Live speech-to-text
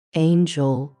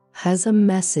angel has a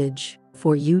message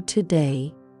for you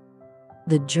today.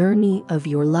 The journey of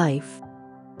your life,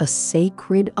 a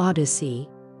sacred odyssey,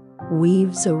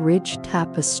 weaves a rich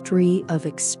tapestry of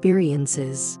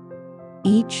experiences,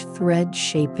 each thread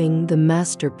shaping the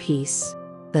masterpiece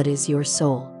that is your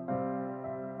soul.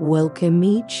 Welcome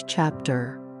each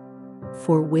chapter,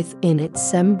 for within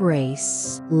its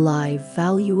embrace lie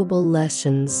valuable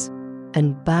lessons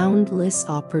and boundless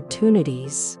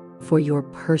opportunities for your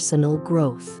personal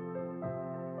growth.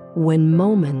 When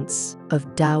moments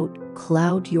of doubt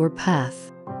cloud your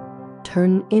path,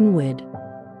 turn inward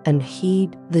and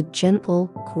heed the gentle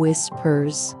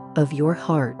whispers of your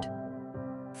heart,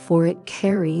 for it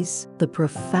carries the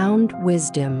profound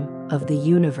wisdom of the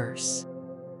universe.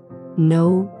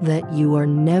 Know that you are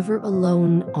never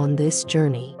alone on this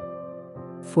journey,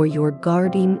 for your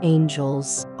guardian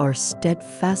angels are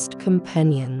steadfast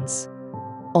companions,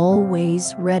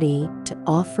 always ready to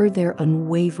offer their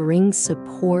unwavering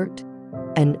support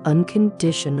and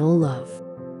unconditional love.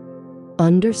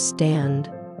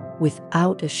 Understand,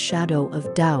 without a shadow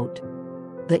of doubt,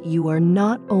 that you are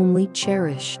not only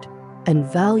cherished and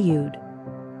valued,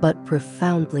 but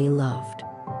profoundly loved.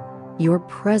 Your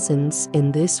presence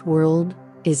in this world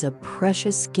is a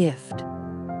precious gift,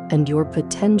 and your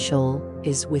potential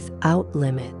is without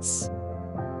limits.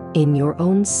 In your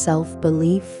own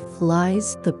self-belief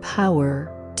lies the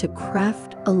power to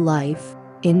craft a life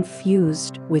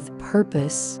infused with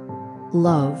purpose,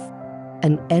 love,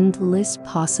 and endless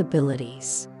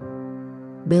possibilities.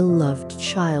 Beloved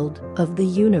child of the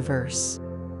universe,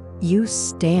 you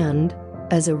stand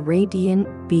as a radiant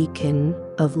beacon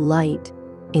of light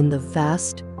in the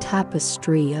vast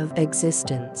tapestry of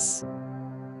existence.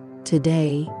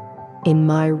 Today, in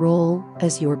my role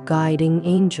as your guiding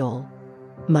angel,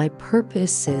 my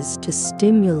purpose is to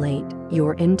stimulate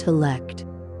your intellect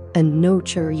and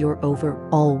nurture your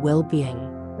overall well-being.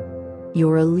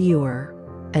 Your allure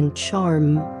and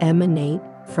charm emanate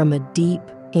from a deep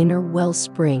inner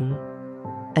wellspring,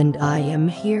 and I am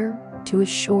here to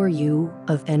assure you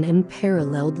of an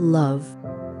unparalleled love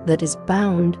that is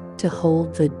bound to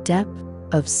hold the depth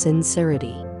of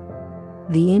sincerity.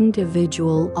 The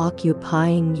individual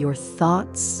occupying your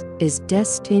thoughts is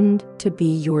destined to be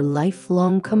your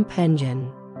lifelong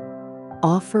companion,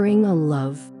 offering a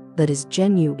love that is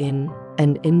genuine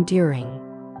and enduring.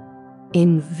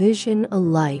 Envision a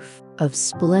life of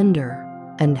splendor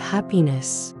and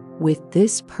happiness with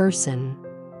this person,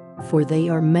 for they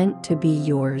are meant to be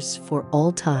yours for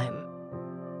all time.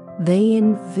 They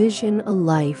envision a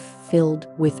life filled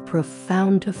with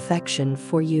profound affection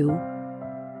for you,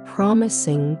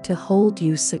 promising to hold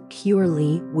you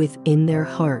securely within their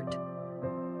heart,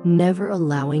 never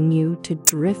allowing you to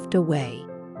drift away.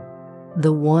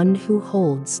 The one who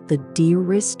holds the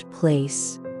dearest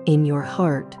place in your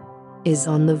heart is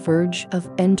on the verge of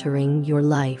entering your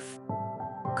life,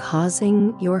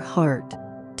 causing your heart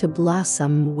to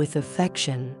blossom with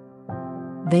affection.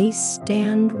 They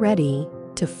stand ready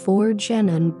to forge an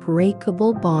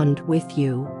unbreakable bond with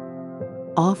you,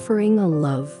 offering a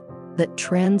love that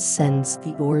transcends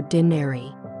the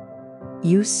ordinary.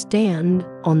 You stand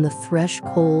on the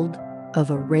threshold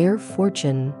of a rare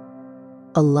fortune,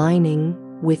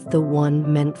 aligning with the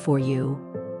one meant for you.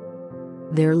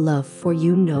 Their love for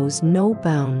you knows no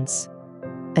bounds,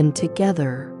 and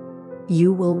together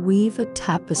you will weave a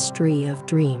tapestry of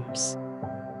dreams.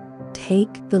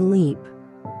 Take the leap,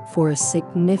 for a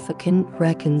significant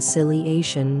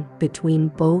reconciliation between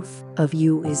both of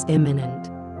you is imminent.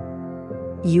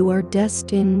 You are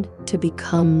destined to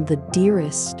become the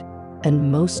dearest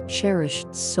and most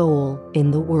cherished soul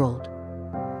in the world.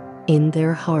 In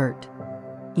their heart,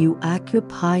 you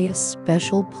occupy a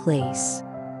special place,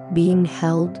 being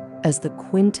held as the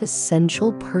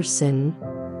quintessential person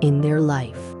in their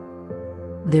life.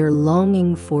 Their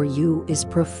longing for you is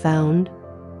profound,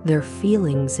 their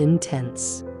feelings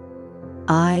intense.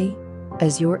 I,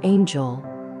 as your angel,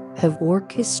 have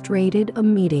orchestrated a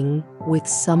meeting with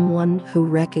someone who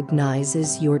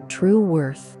recognizes your true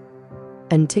worth,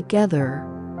 and together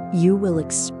you will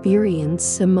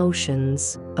experience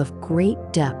emotions of great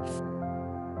depth.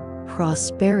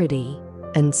 Prosperity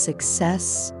and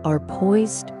success are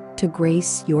poised to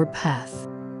grace your path.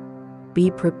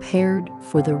 Be prepared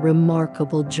for the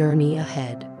remarkable journey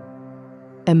ahead.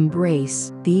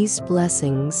 Embrace these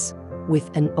blessings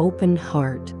with an open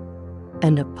heart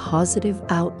and a positive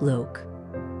outlook,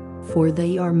 for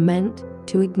they are meant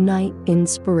to ignite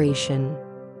inspiration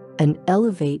and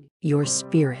elevate your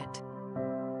spirit.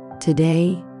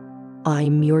 Today,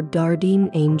 I'm your guardian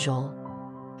angel,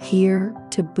 here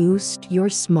to boost your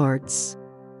smarts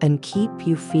and keep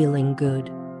you feeling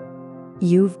good.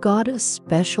 You've got a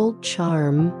special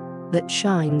charm that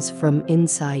shines from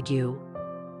inside you.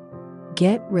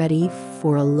 Get ready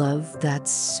for a love that's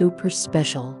super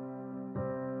special.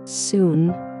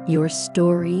 Soon, your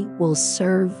story will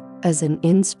serve as an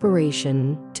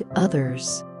inspiration to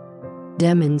others,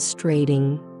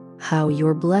 demonstrating how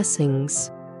your blessings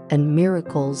and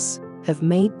miracles have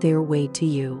made their way to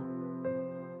you.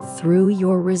 Through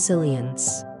your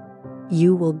resilience,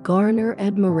 you will garner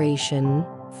admiration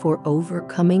for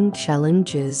overcoming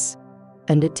challenges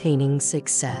and attaining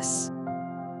success.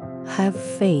 Have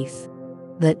faith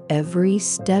that every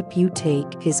step you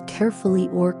take is carefully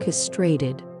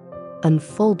orchestrated,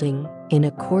 unfolding in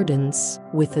accordance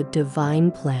with a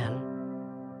divine plan.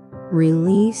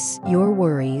 Release your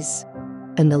worries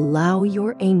and allow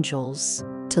your angels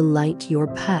to light your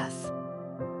path.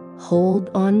 Hold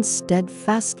on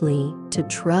steadfastly to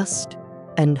trust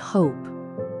and hope,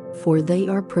 for they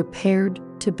are prepared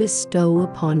to bestow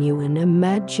upon you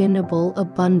unimaginable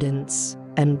abundance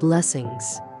and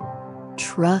blessings.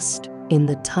 Trust in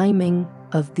the timing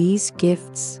of these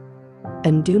gifts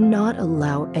and do not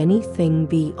allow anything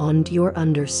beyond your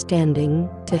understanding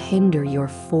to hinder your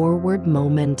forward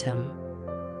momentum.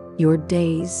 Your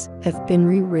days have been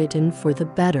rewritten for the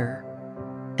better,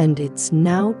 and it's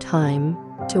now time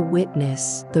to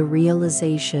witness the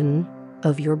realization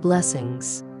of your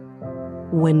blessings.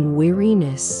 When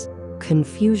weariness,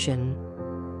 confusion,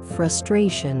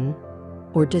 frustration,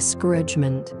 or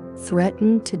discouragement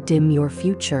threaten to dim your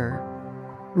future,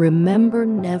 remember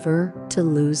never to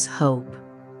lose hope.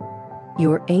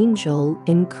 Your angel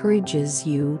encourages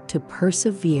you to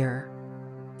persevere,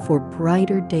 for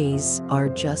brighter days are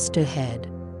just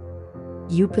ahead.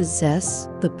 You possess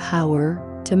the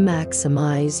power to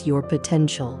maximize your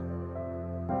potential.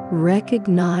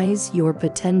 Recognize your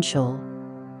potential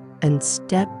and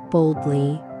step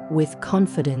boldly with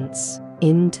confidence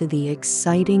into the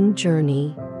exciting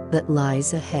journey that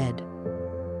lies ahead.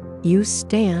 You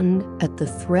stand at the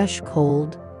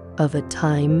threshold of a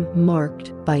time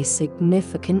marked by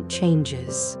significant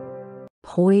changes,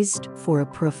 poised for a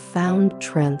profound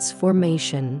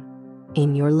transformation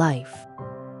in your life.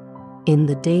 In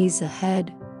the days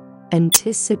ahead,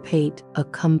 anticipate a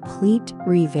complete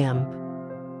revamp,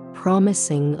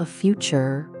 promising a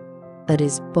future that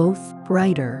is both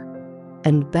brighter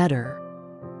and better.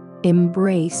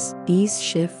 Embrace these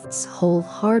shifts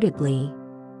wholeheartedly,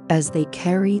 as they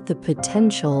carry the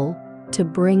potential to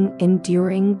bring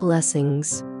enduring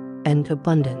blessings and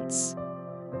abundance.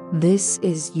 This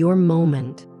is your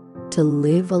moment to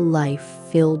live a life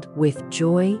filled with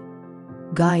joy,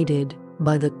 guided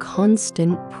by the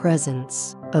constant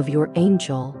presence of your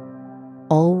angel,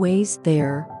 always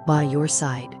there by your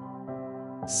side.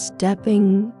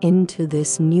 Stepping into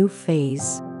this new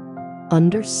phase,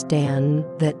 understand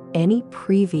that any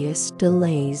previous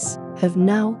delays have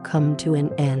now come to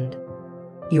an end.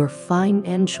 Your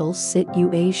financial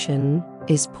situation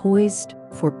is poised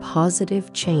for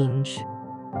positive change,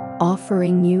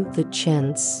 offering you the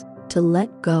chance to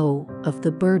let go of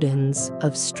the burdens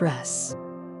of stress.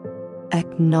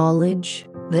 Acknowledge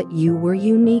that you were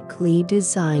uniquely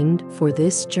designed for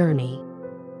this journey,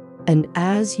 and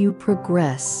as you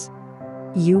progress,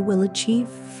 you will achieve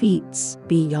feats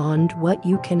beyond what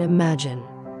you can imagine.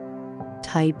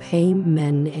 Type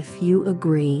Amen if you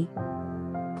agree.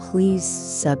 Please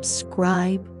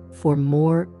subscribe for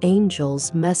more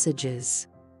angels' messages.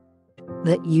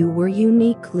 That you were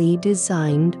uniquely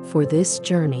designed for this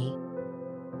journey,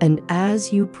 and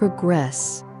as you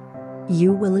progress,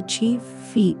 you will achieve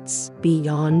feats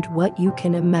beyond what you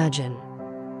can imagine.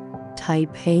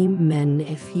 Type Amen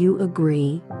if you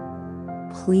agree.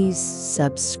 Please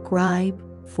subscribe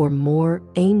for more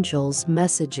angels'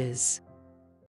 messages.